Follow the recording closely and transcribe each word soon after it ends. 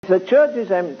If the church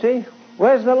is empty,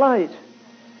 where's the light?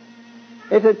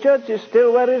 If the church is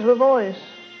still, where is the voice?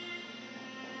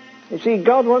 You see,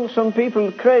 God wants some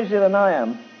people crazier than I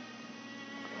am.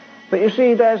 But you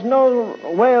see, there's no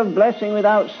way of blessing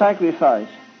without sacrifice.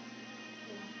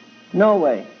 No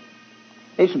way.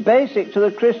 It's basic to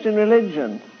the Christian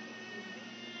religion.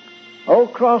 O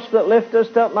cross that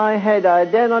liftest up my head, I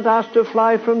dare not ask to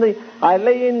fly from thee. I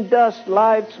lay in dust,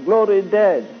 life's glory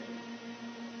dead.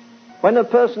 When a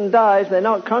person dies, they're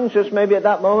not conscious maybe at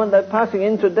that moment they're passing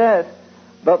into death.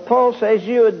 But Paul says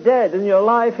you are dead and your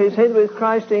life is hid with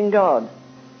Christ in God.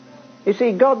 You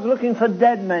see, God's looking for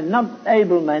dead men, not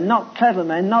able men, not clever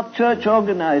men, not church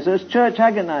organizers, church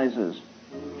agonizers.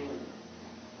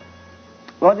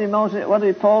 What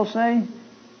did Paul say?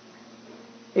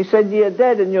 He said, ye are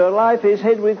dead and your life is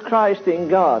hid with Christ in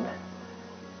God.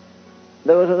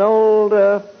 There was an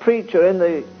old preacher in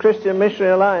the Christian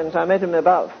Missionary Alliance. I met him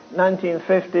about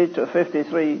 1950 to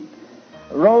 53.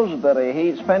 Rosebery.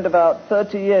 He spent about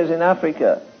 30 years in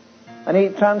Africa. And he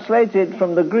translated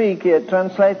from the Greek, he had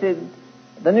translated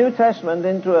the New Testament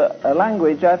into a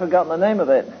language, I've forgotten the name of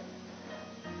it.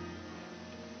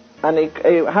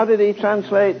 And how did he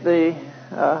translate the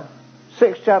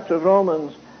 6th chapter of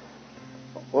Romans?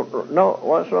 No,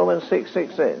 what's Romans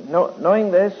 6:6 say? No,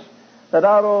 knowing this, that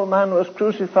our old man was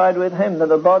crucified with him, that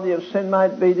the body of sin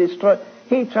might be destroyed.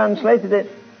 He translated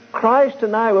it, Christ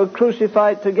and I were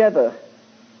crucified together.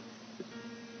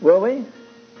 Were we?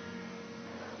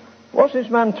 What's this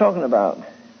man talking about?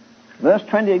 Verse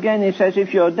 20 again, he says,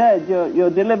 if you're dead, you're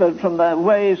delivered from the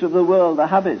ways of the world, the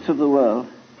habits of the world.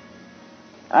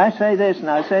 I say this, and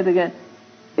I say it again.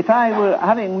 If I were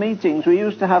having meetings, we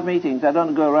used to have meetings, I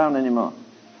don't go around anymore.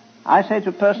 I say to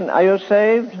a person, are you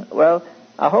saved? Well,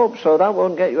 I hope so. That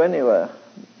won't get you anywhere.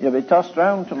 You'll be tossed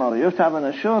around tomorrow. You have to have an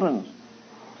assurance.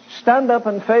 Stand up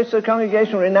and face the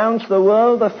congregation, renounce the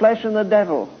world, the flesh, and the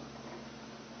devil.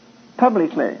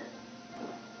 Publicly.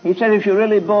 He said, if you're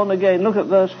really born again, look at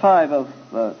verse 5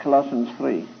 of Colossians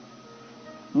 3.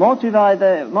 Mortify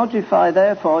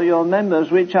therefore your members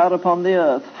which are upon the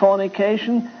earth,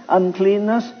 fornication,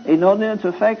 uncleanness, inordinate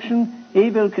affection,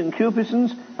 evil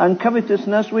concupiscence, and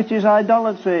covetousness, which is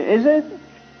idolatry. Is it?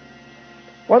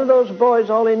 What are those boys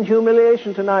all in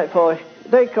humiliation tonight for?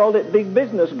 They called it big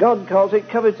business. God calls it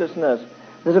covetousness.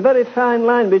 There's a very fine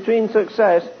line between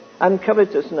success and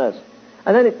covetousness.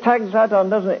 And then it tags that on,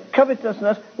 doesn't it?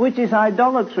 Covetousness, which is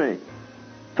idolatry.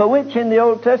 For which in the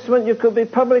Old Testament you could be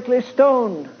publicly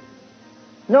stoned.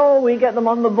 No, we get them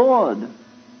on the board.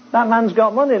 That man's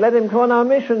got money, let him go on our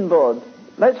mission board.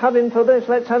 Let's have him for this,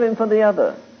 let's have him for the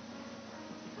other.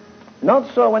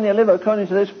 Not so when you live according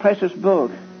to this precious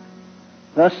book.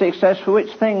 Verse 6 says, for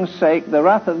which things' sake the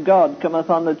wrath of God cometh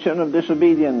on the children of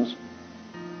disobedience,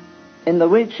 in the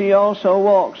which ye also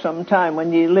walked some time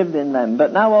when ye lived in them.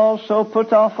 But now also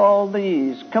put off all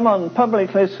these. Come on,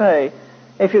 publicly say,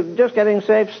 if you're just getting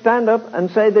saved, stand up and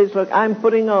say this, look, I'm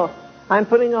putting off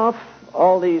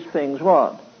all these things.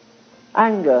 What?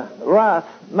 Anger, wrath,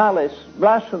 malice,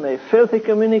 blasphemy, filthy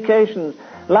communications.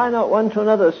 Lie not one to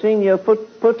another, seeing you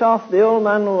put off the old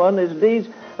man and his deeds,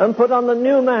 and put on the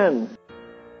new man.